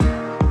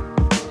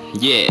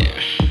Yeah.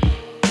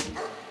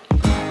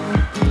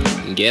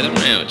 Gather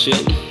around,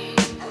 children,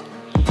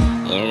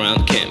 all around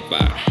the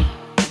campfire.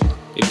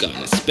 We've got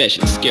an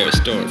especially scary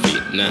story for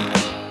you tonight.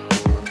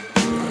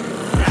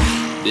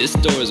 This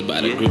story is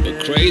about a group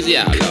of crazy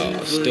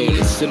outlaws doing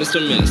the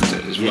sinister minister,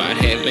 his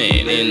right-hand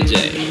man,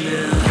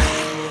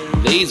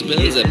 NJ. These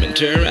villains have been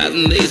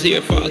terrorizing these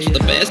here parts for the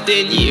past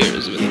 10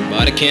 years, with a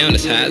body count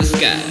as high as the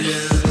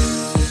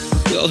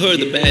sky. We all heard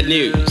the bad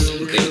news.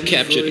 They were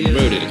captured and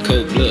murdered in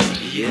cold blood.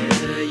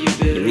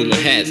 The rumor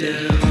has it,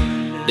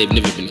 they've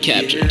never been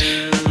captured.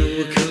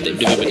 They've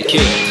never been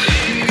killed.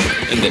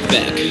 And they're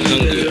back,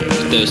 hungrier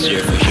and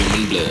thirstier for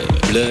human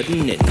blood. Blood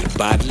in any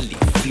bodily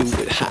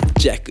fluid,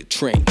 hijack a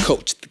train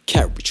coach. The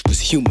carriage was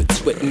human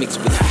sweat mixed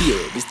with fear.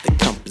 It's the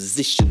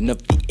composition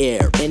of the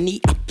air.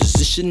 Any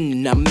opposition,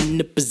 and I'm in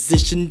a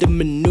position to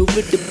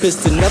maneuver the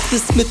piston of the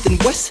Smith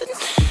 & Wesson.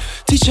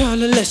 Teach all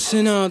a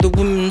lesson, all the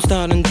women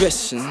start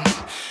undressing.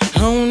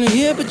 I wanna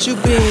hear about you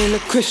being a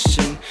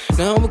Christian.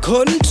 Now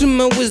according to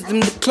my wisdom,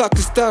 the clock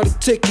has started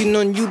ticking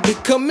on you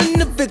becoming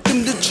a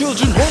victim. The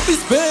children won't be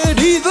spared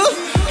either.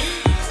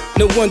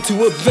 No one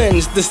to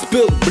avenge the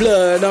spilled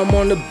blood. I'm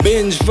on a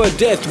binge for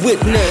death.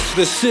 Witness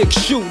the sick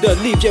shooter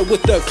leave you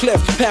with a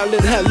cleft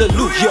palate.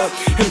 Hallelujah.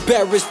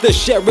 Embarrass the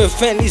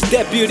sheriff and his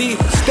deputy.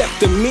 Step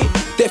to me,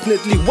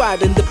 definitely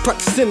widen the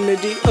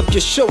proximity of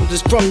your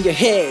shoulders from your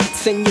head.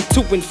 Send you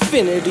to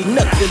infinity.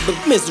 Nothing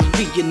but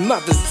misery in my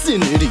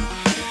vicinity.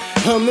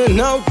 I'm an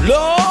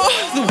outlaw.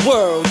 The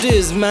world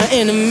is my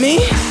enemy.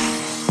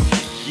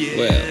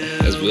 Well,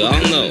 as we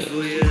all know,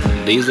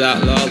 these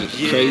outlaws were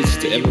the craziest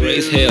to ever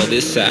raise hell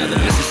this side of the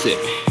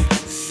Mississippi.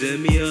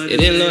 They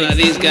didn't know how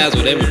these guys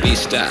would ever be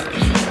stopped.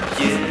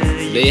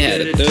 They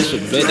had a thirst for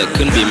blood that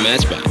couldn't be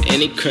matched by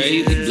any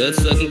crazy,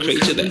 blood-sucking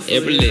creature that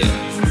ever lived.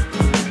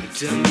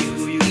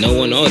 No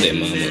one or their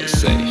mama was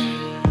safe.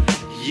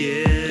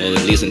 Well,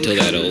 at least until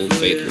that old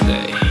faithful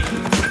day.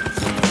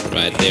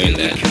 Right there in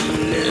that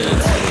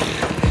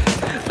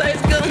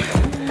Let's go.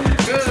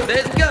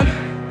 Let's go.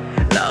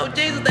 Lord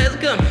Jesus, let's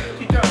go.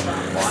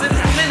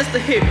 Sinister minister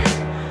here.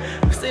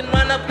 Sitting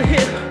right up the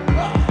hill.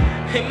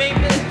 Hey,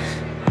 maybe.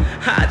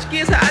 How'd you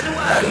guess how do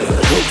I?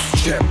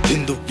 Ghost trapped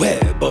in the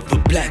web of a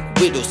black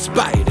widow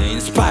spider.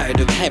 Inspired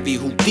of heavy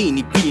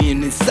Houdini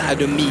being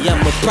inside of me.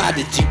 I'm a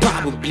prodigy,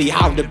 probably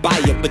how to buy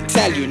a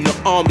battalion or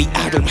army.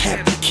 I don't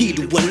have the key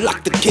to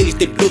unlock the cage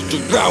they built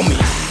around me.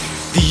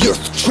 The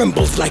earth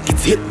trembles like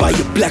it's hit by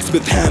a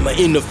blacksmith hammer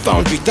in a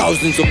foundry.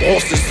 Thousands of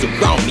horses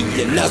surround me.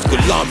 An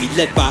Nazgul army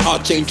led by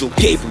Archangel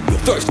Gabriel,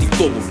 thirsty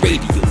for a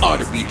radial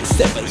artery to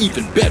sever.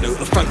 Even better,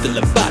 a frontal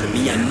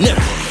lobotomy. I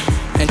never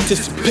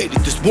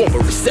anticipated this warmer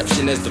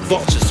reception as the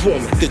vultures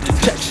swarm at the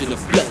detection of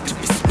blood to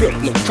be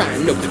spilled. No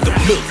crying over the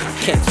milk. I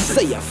can't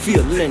say I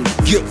feel any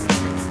guilt.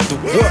 The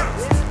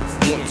world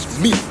wants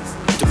me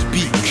to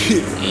be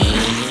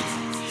killed.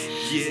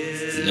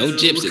 No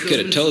gypsy could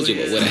have told you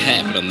what would have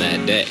happened on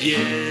that day.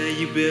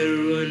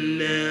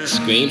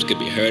 Screams could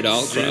be heard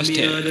all across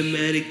town.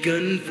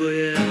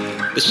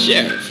 The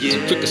sheriff was the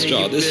quickest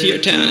straw this here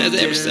town has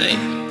ever seen.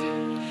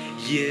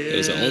 It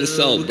was the only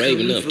soul brave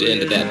enough to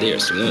enter that there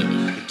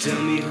saloon.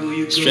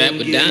 Strapped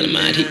with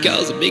dynamite, he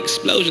caused a big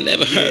explosion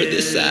ever heard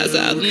this size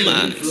out of the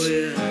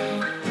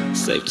mines.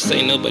 Safe to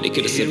say nobody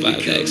could have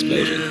survived that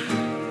explosion,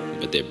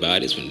 but their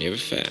bodies were never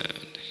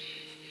found.